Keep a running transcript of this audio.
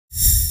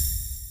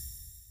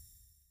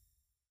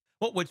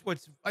Well,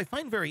 what's I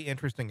find very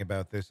interesting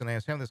about this, and I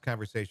was having this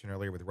conversation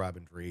earlier with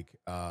Robin Dreek,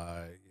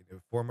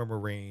 former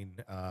Marine,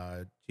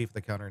 chief of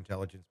the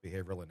Counterintelligence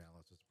Behavioral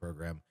Analysis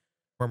Program,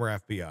 former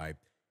FBI,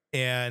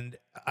 and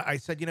I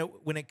said,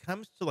 when it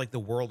comes to like the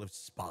world of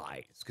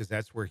spies, because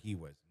that's where he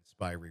was in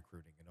spy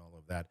recruiting and all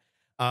of that,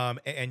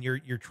 and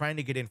you're trying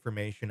to get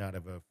information out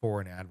of a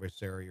foreign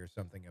adversary or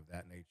something of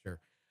that nature.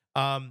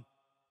 Um,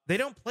 they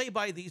don't play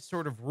by these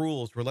sort of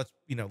rules where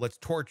let's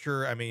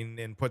torture. I mean,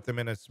 and put them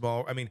in a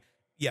small. I mean,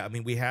 yeah, I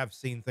mean, we have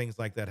seen things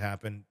like that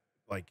happen,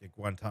 like at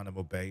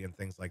Guantanamo Bay and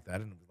things like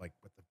that, and it was like,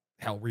 what the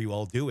hell were you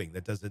all doing?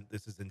 This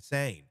is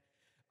insane.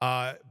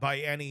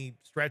 By any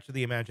stretch of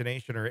the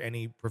imagination or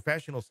any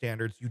professional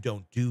standards, you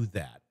don't do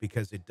that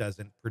because it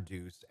doesn't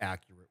produce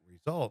accurate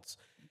results.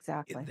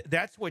 Exactly.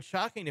 That's what's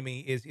shocking to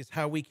me is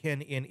how we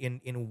can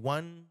in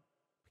one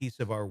piece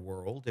of our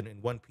world and in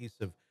one piece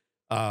of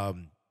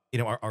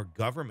our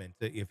government,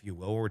 if you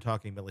will, we're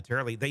talking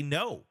militarily, they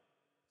know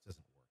this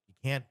doesn't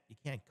work. You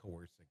can't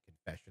coerce a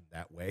confession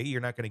that way.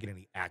 You're not going to get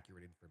any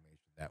accurate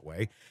information that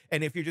way.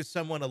 And if you're just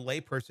someone, a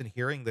layperson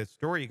hearing this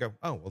story, you go,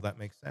 oh, well, that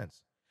makes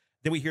sense.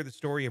 Then we hear the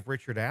story of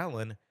Richard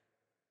Allen,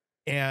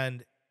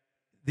 and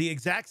the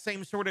exact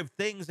same sort of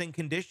things and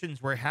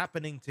conditions were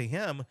happening to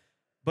him,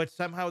 but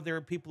somehow there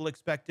are people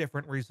expect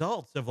different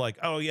results of like,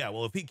 oh yeah,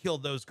 well if he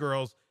killed those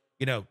girls,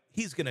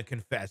 he's going to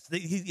confess.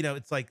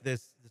 It's like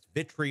this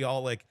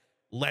vitriolic,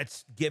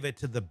 let's give it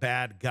to the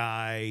bad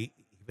guy,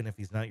 even if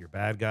he's not your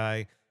bad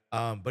guy.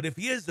 But if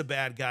he is the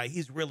bad guy,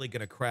 he's really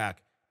going to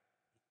crack.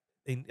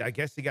 And I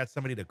guess he got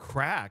somebody to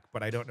crack,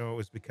 but I don't know it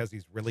was because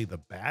he's really the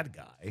bad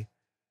guy.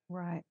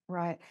 Right,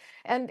 right.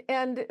 And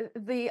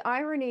the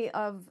irony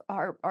of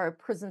our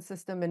prison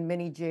system and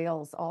many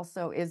jails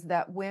also is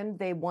that when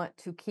they want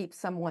to keep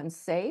someone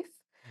safe,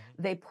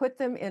 Mhm. they put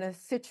them in a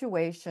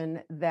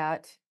situation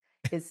that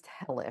is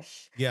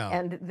hellish. Yeah.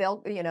 And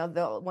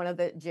one of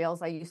the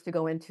jails I used to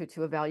go into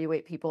to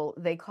evaluate people,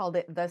 they called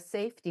it the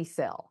safety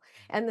cell.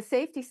 And the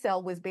safety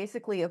cell was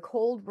basically a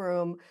cold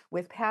room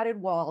with padded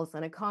walls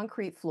and a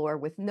concrete floor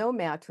with no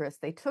mattress.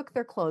 They took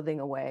their clothing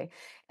away,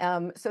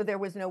 so there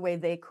was no way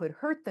they could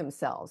hurt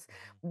themselves.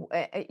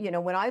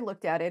 Mhm. When I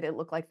looked at it, it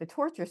looked like the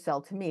torture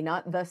cell to me,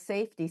 not the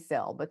safety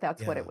cell, but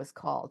that's what it Yeah. was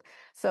called.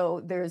 So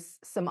there's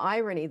some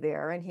irony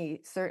there, and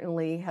he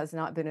certainly has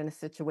not been in a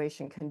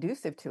situation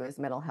conducive to his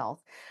mental health.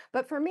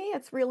 But for me,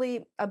 it's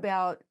really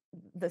about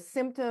the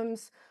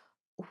symptoms,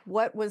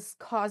 what was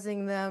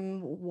causing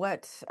them,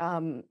 what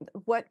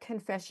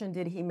confession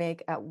did he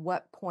make at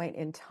what point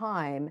in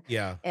time,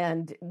 Yeah.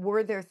 and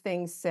were there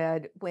things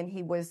said when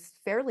he was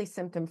fairly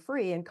symptom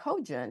free and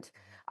cogent? Mhm.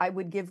 I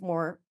would give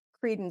more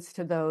credence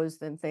to those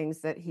than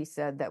things that he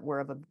said that were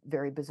of a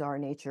very bizarre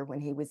nature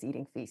when he was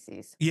eating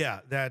feces.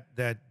 Yeah,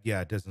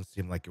 it doesn't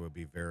seem like it would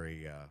be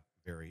very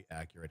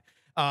accurate.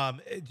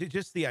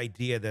 Just the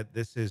idea that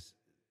this is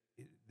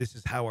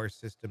how our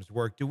systems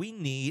work. Do we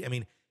need? I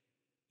mean,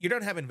 you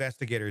don't have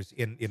investigators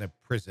in a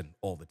prison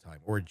all the time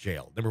or a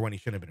jail. Number one, he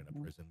shouldn't have been in a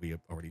Mhm, prison. We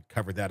have already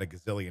covered that a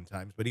gazillion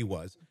times, but he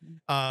was.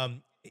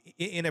 mhm.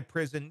 In a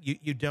prison,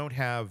 you don't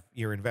have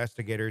your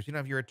investigators. You don't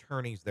have your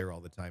attorneys there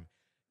all the time.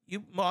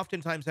 You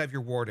oftentimes have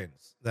your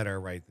wardens that are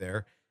right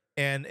there,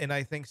 and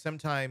I think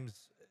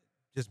sometimes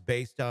just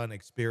based on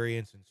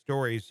experience and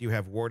stories, you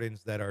have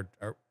wardens that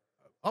are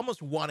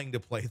almost wanting to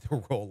play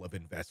the role of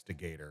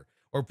investigator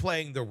or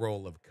playing the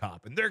role of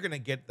cop, and they're going to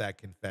get that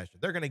confession.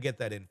 They're going to get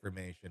that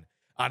information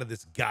out of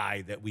this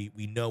guy that we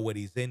know what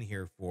he's in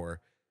here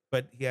for,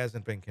 but he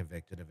hasn't been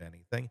convicted of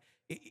anything.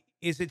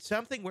 Is it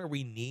something where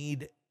we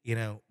need,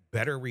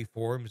 better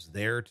reforms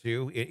there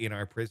too in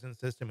our prison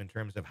system in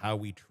terms of how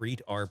we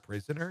treat our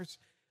prisoners,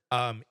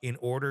 in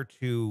order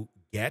to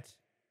get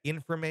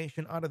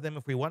information out of them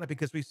if we want it?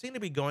 Because we seem to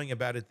be going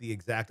about it the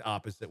exact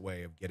opposite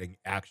way of getting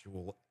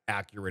actual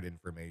accurate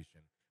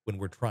information when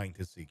we're trying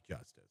to seek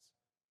justice.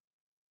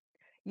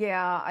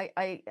 Yeah,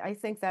 I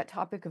think that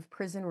topic of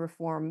prison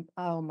reform,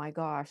 oh my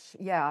gosh.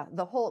 Yeah,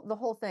 the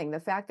whole thing, the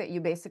fact that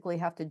you basically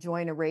have to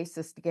join a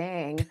racist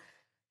gang.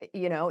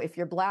 If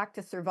you're black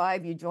to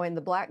survive, you join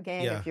the black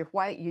gang. Yeah, If you're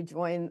white, you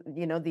join,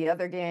 the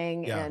other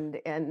gang, yeah,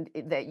 and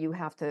that you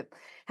have to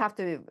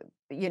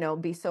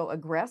be so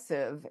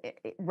aggressive,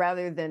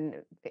 rather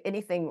than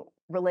anything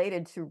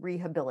related to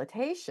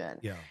rehabilitation.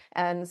 yeah.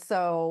 And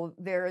so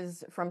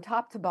there's, from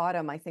top to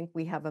bottom, I think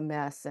we have a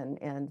mess,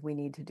 and we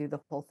need to do the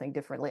whole thing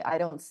differently. I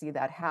don't see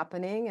that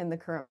happening in the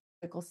current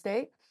political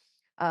state,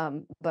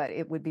 but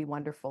it would be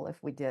wonderful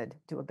if we did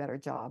do a better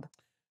job.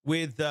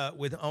 With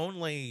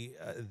only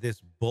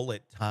this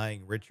bullet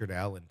tying Richard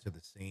Allen to the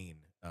scene,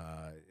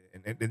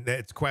 and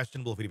it's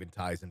questionable if it even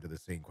ties him to the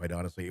scene. Quite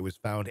honestly, it was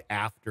found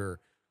after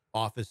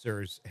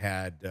officers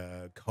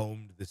had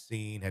combed the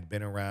scene, had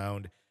been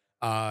around.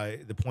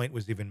 The point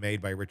was even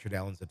made by Richard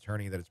Allen's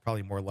attorney that it's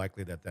probably more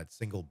likely that that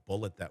single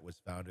bullet that was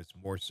found is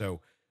more so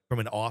from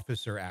an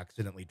officer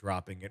accidentally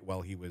dropping it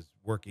while he was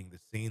working the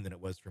scene than it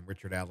was from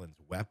Richard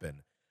Allen's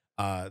weapon.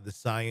 The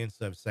science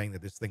of saying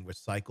that this thing was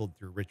cycled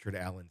through Richard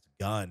Allen's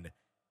gun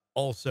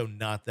also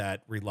not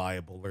that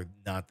reliable or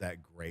not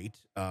that great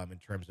in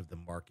terms of the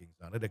markings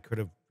on it. It could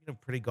have,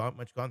 pretty gone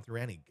through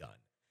any gun.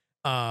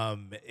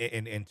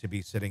 And to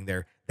be sitting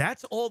there,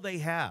 that's all they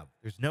have.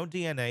 There's no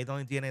DNA. The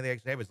only DNA they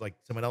actually have is like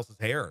someone else's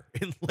hair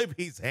in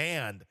Libby's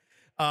hand.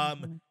 Um,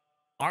 Mhm.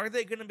 are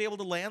they going to be able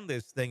to land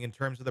this thing in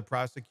terms of the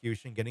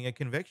prosecution getting a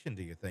conviction,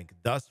 do you think,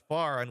 thus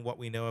far on what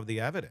we know of the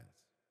evidence?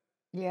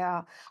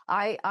 Yeah,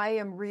 I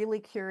am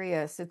really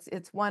curious.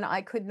 It's one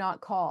I could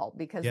not call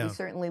because we Yeah.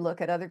 certainly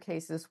look at other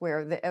cases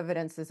where the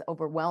evidence is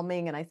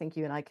overwhelming, and I think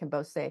you and I can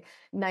both say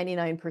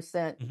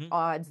 99% Hmm.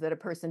 odds that a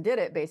person did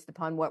it based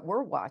upon what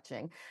we're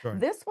watching. Sure.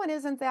 This one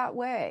isn't that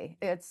way.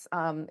 It's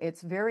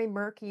very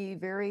murky,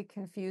 very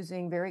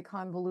confusing, very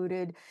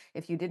convoluted.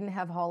 If you didn't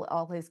have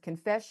all his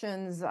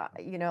confessions,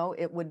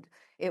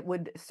 it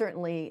would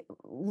certainly Yeah.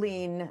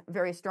 lean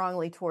very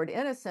strongly toward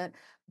innocent,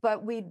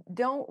 but we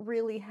don't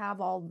really have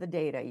all the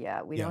data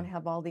yet. We Yeah. don't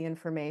have all the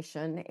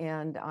information,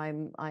 and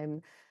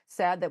I'm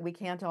sad that we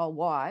can't all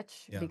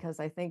watch Yeah. because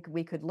I think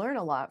we could learn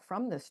a lot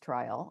from this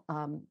trial.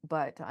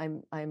 But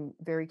I'm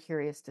very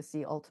curious to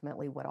see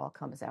ultimately what all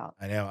comes out.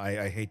 I know.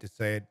 I hate to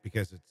say it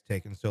because it's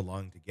taken so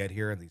long to get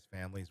here, and these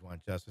families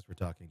want justice. We're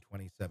talking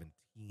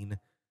 2017.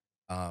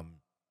 Um,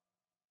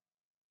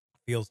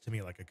 Feels to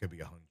me like it could be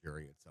a hung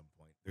jury at some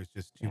point. There's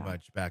just too Yeah.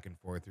 much back and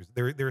forth.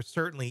 There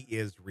certainly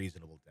is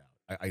reasonable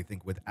doubt. I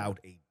think Yeah. without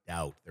a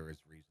doubt there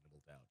is reasonable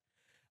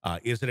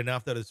doubt. Is it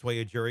enough though to sway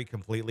a jury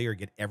completely or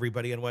get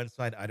everybody on one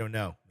side? I don't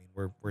know. I mean,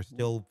 we're Mhm.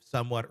 still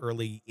somewhat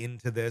early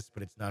into this,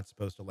 but it's not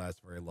supposed to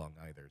last very long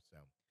either. So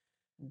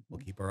we'll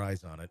Mhm. keep our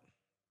eyes on it.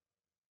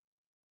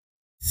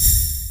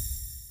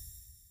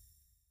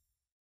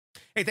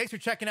 Hey, thanks for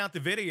checking out the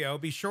video.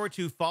 Be sure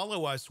to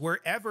follow us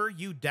wherever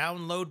you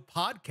download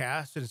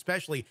podcasts, and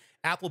especially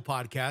Apple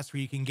Podcasts, where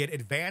you can get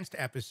advanced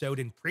episode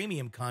and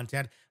premium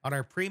content on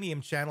our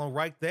premium channel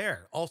right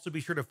there. Also,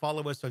 be sure to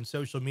follow us on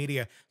social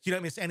media so you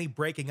don't miss any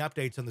breaking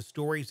updates on the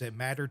stories that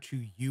matter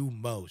to you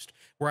most.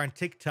 We're on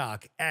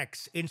TikTok,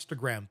 X,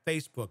 Instagram,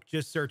 Facebook.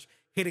 Just search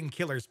Hidden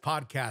Killers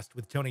Podcast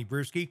with Tony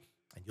Brueski,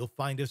 and you'll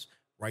find us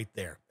right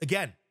there.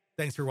 Again,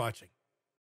 thanks for watching.